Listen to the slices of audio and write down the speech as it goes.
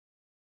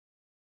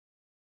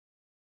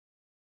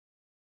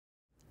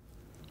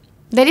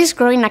There is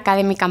growing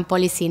academic and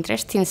policy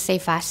interest in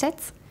safe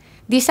assets.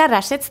 These are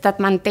assets that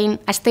maintain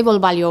a stable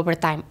value over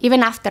time,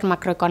 even after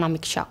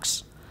macroeconomic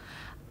shocks.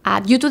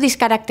 Due to this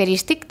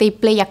characteristic, they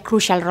play a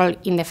crucial role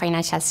in the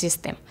financial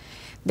system.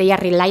 They are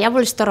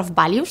reliable store of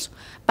values,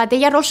 but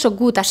they are also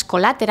good as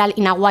collateral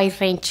in a wide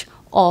range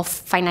of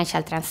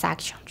financial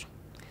transactions.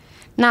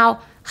 Now,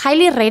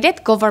 highly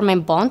rated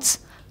government bonds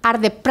are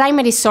the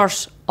primary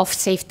source of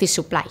safety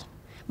supply.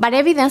 But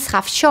evidence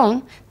has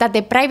shown that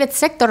the private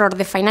sector or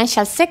the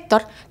financial sector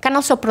can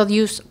also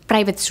produce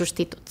private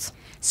substitutes.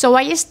 So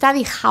I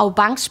study how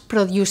banks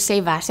produce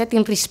safe assets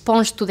in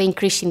response to the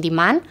increase in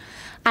demand,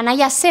 and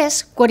I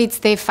assess what is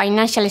the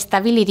financial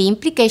stability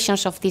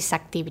implications of this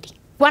activity.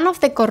 One of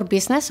the core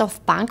business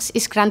of banks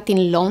is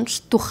granting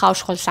loans to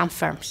households and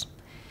firms.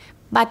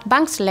 But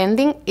banks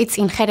lending is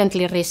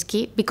inherently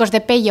risky because the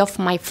payoff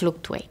might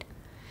fluctuate.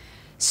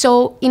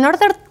 So in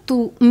order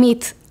to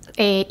meet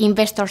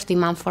investors'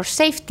 demand for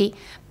safety,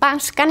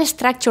 banks can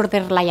structure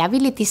their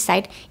liability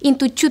side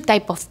into two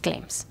types of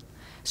claims.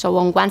 So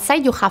on one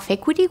side, you have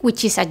equity,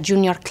 which is a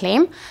junior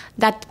claim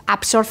that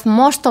absorbs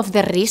most of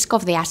the risk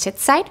of the asset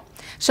side.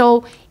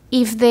 So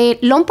if the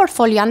loan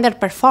portfolio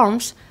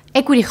underperforms,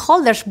 equity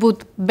holders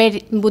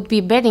would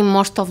be bearing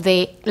most of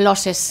the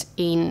losses.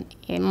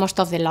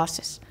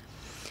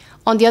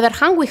 On the other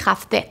hand, we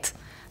have debt,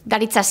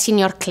 that it's a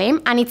senior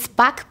claim, and it's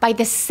backed by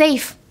the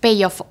safe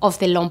payoff of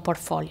the loan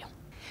portfolio.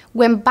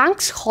 When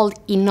banks hold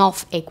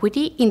enough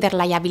equity in their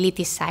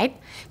liability side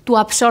to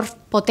absorb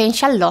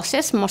potential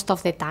losses most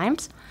of the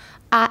times,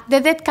 the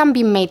debt can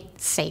be made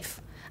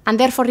safe, and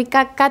therefore it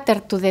can cater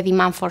to the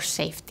demand for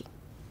safety.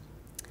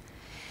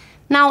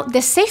 Now,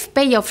 the safe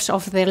payoffs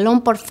of the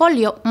loan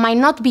portfolio might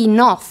not be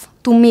enough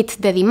to meet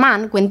the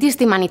demand when this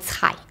demand is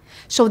high,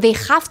 so they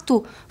have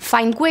to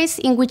find ways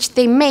in which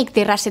they make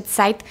their asset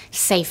side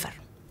safer.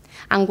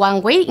 And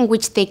one way in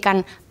which they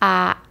can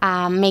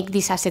make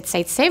this asset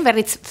side safer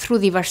is through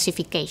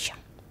diversification.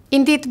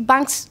 Indeed,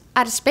 banks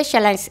are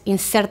specialized in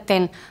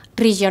certain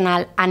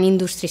regional and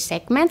industry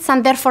segments,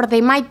 and therefore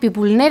they might be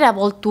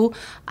vulnerable to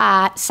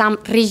some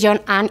region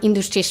and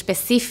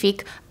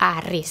industry-specific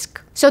risk.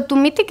 So to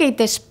mitigate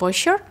the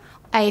exposure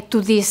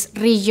to these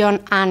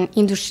region and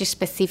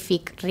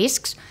industry-specific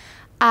risks,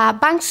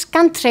 banks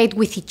can trade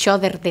with each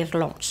other their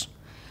loans.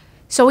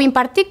 So in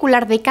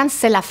particular, they can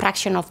sell a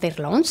fraction of their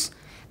loans.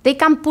 They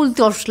can pool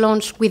those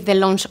loans with the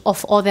loans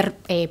of other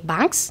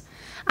banks,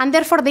 and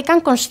therefore they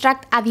can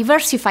construct a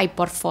diversified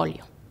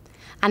portfolio.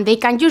 And they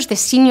can use the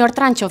senior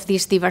tranche of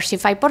this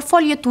diversified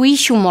portfolio to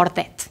issue more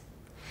debt.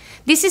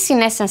 This is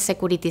in essence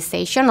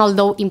securitization,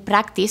 although in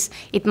practice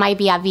it might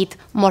be a bit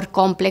more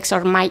complex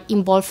or might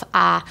involve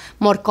a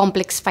more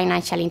complex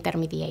financial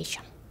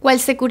intermediation. While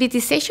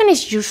securitization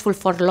is useful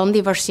for loan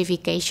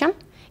diversification,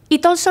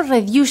 it also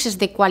reduces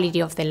the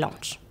quality of the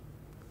loans.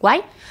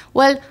 Why?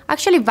 Well,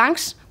 actually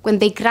banks, when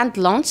they grant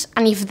loans,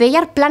 and if they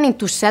are planning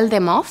to sell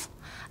them off,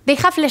 they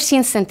have less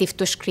incentive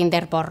to screen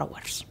their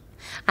borrowers.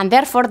 And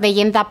therefore, they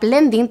end up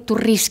lending to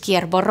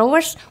riskier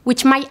borrowers,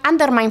 which might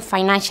undermine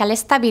financial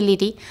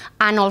stability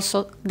and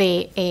also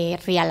the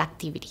real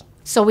activity.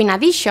 So in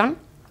addition,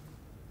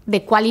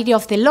 the quality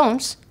of the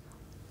loans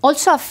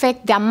also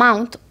affect the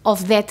amount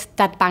of debt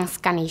that banks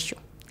can issue.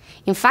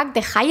 In fact,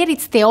 the higher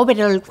it's the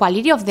overall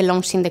quality of the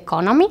loans in the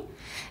economy,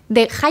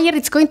 the higher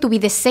it's going to be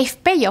the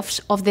safe payoffs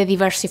of the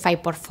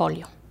diversified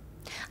portfolio.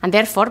 And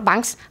therefore,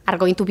 banks are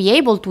going to be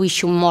able to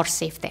issue more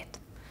safe debt.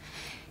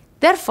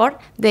 Therefore,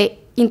 the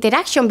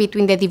interaction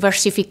between the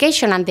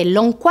diversification and the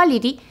loan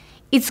quality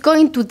is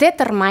going to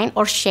determine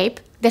or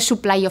shape the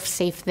supply of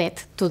safe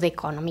debt to the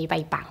economy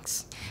by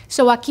banks.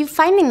 So a key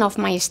finding of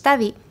my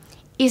study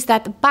is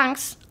that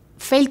banks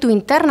fail to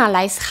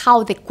internalize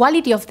how the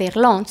quality of their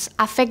loans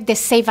affect the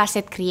safe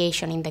asset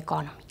creation in the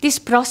economy. This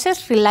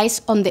process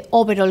relies on the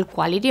overall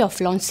quality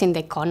of loans in the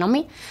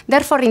economy.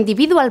 Therefore,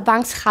 individual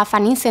banks have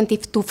an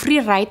incentive to free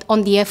ride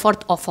on the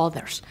effort of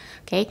others.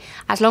 Okay?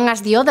 As long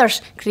as the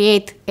others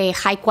create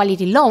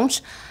high-quality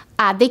loans,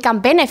 they can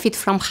benefit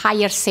from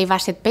higher safe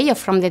asset payoff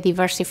from the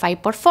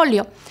diversified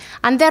portfolio,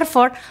 and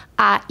therefore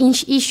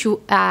issue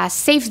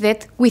safe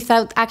debt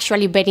without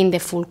actually bearing the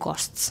full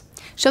costs.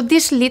 So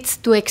this leads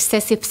to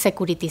excessive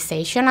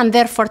securitization and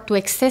therefore to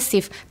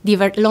excessive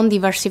loan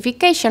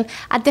diversification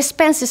at the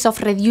expenses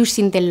of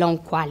reducing the loan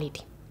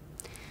quality.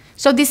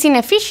 So this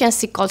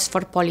inefficiency calls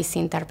for policy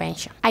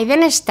intervention. I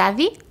then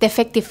study the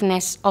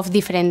effectiveness of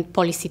different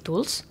policy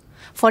tools.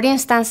 For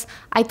instance,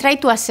 I try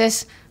to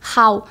assess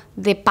how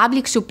the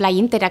public supply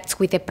interacts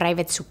with the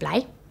private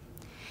supply.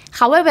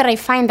 However, I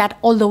find that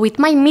although it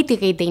might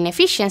mitigate the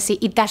inefficiency,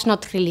 it does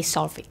not really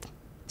solve it.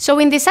 So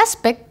in this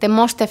aspect, the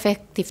most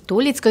effective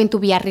tool is going to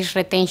be a risk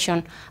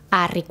retention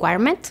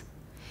requirement.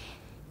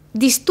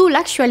 This tool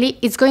actually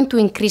is going to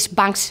increase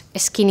banks'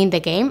 skin in the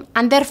game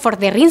and therefore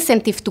their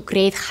incentive to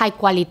create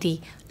high-quality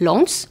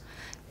loans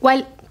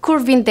while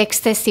curbing the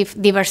excessive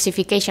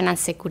diversification and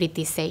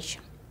securitization.